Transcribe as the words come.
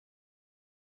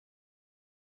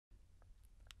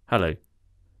Hello.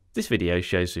 This video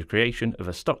shows the creation of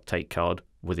a stock take card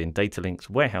within Datalinx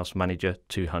Warehouse Manager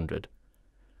 200,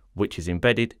 which is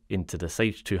embedded into the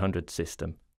Sage 200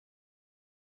 system.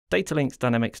 Datalinx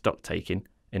Dynamic Stock Taking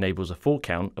enables a full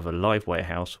count of a live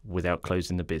warehouse without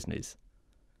closing the business.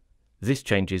 This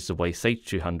changes the way Sage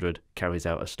 200 carries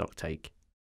out a stock take.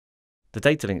 The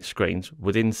Datalinx screens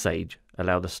within Sage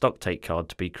allow the stock take card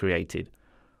to be created.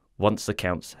 Once the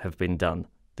counts have been done,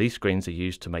 these screens are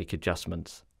used to make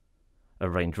adjustments,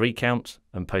 arrange recounts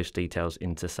and post details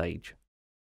into Sage.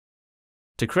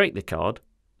 To create the card,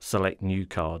 select New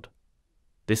Card.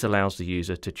 This allows the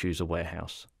user to choose a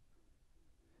warehouse.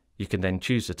 You can then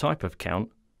choose the type of count,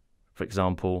 for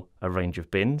example, a range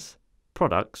of bins,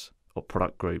 products, or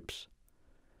product groups.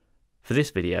 For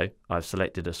this video, I've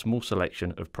selected a small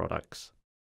selection of products.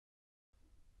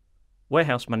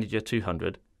 Warehouse Manager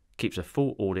 200 keeps a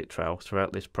full audit trail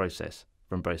throughout this process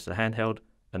from both the handheld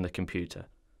and the computer.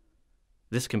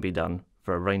 This can be done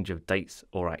for a range of dates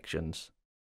or actions.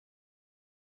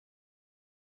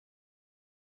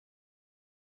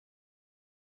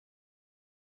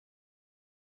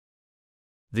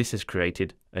 This has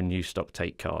created a new stock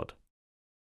take card.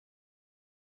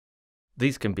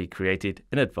 These can be created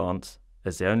in advance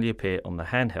as they only appear on the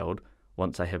handheld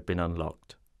once they have been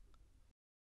unlocked.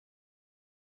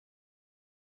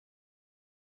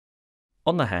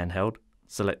 On the handheld,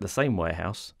 select the same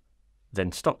warehouse,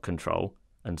 then Stock Control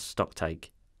and Stock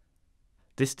Take.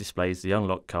 This displays the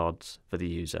unlocked cards for the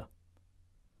user.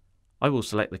 I will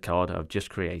select the card I've just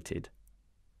created.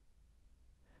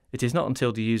 It is not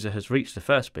until the user has reached the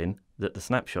first bin that the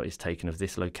snapshot is taken of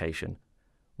this location,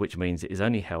 which means it is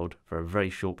only held for a very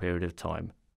short period of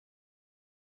time.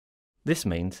 This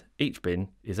means each bin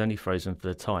is only frozen for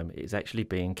the time it is actually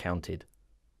being counted.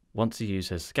 Once the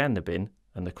user has scanned the bin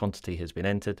and the quantity has been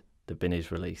entered, the bin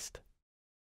is released.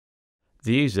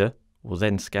 The user will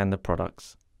then scan the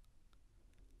products.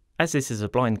 As this is a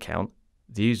blind count,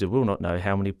 the user will not know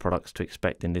how many products to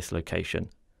expect in this location.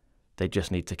 They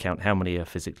just need to count how many are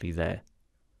physically there.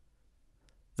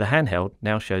 The handheld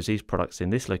now shows these products in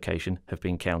this location have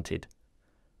been counted.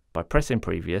 By pressing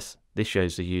Previous, this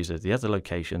shows the user the other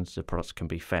locations the products can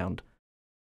be found,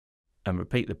 and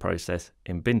repeat the process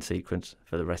in bin sequence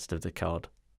for the rest of the card.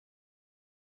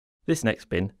 This next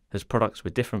bin has products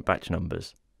with different batch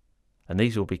numbers, and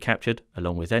these will be captured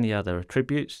along with any other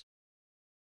attributes.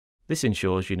 This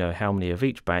ensures you know how many of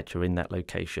each batch are in that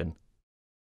location.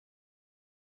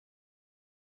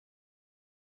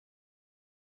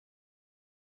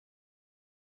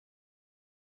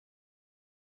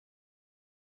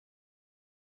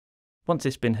 Once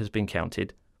this bin has been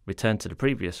counted, return to the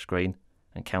previous screen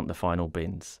and count the final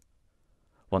bins.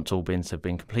 Once all bins have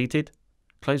been completed,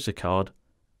 close the card.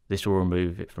 This will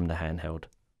remove it from the handheld.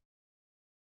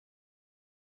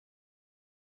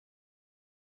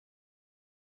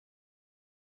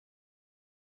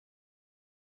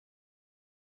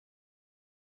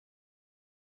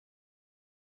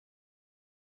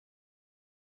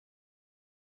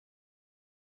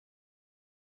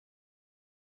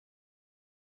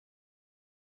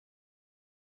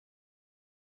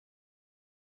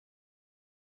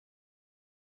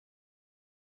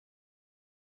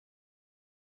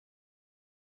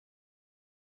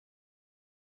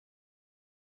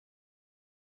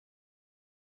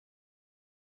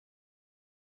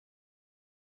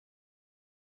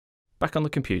 Back on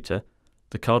the computer,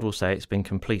 the card will say it's been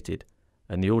completed,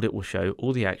 and the audit will show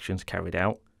all the actions carried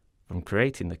out, from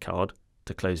creating the card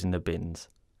to closing the bins.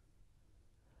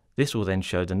 This will then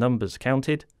show the numbers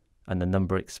counted and the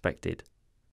number expected.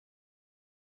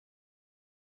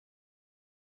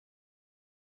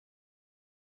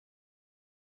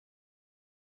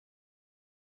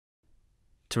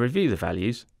 To review the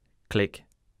values, click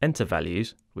Enter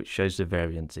Values, which shows the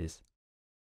variances.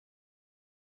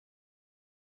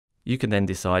 You can then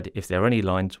decide if there are any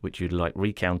lines which you'd like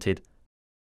recounted.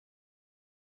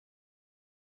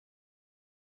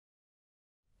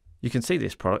 You can see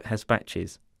this product has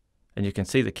batches, and you can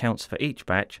see the counts for each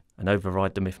batch and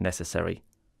override them if necessary.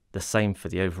 The same for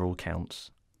the overall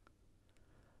counts.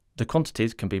 The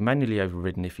quantities can be manually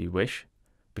overridden if you wish,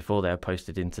 before they are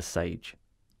posted into Sage.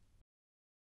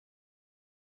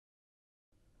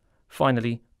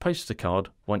 Finally, post the card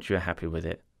once you are happy with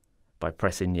it, by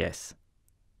pressing Yes.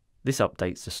 This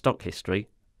updates the stock history,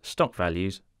 stock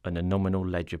values, and the nominal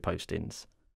ledger postings.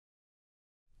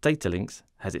 Datalinx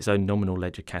has its own nominal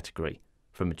ledger category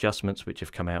from adjustments which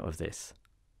have come out of this.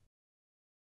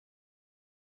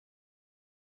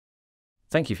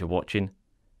 Thank you for watching.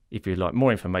 If you'd like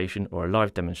more information or a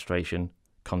live demonstration,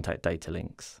 contact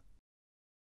Datalinx.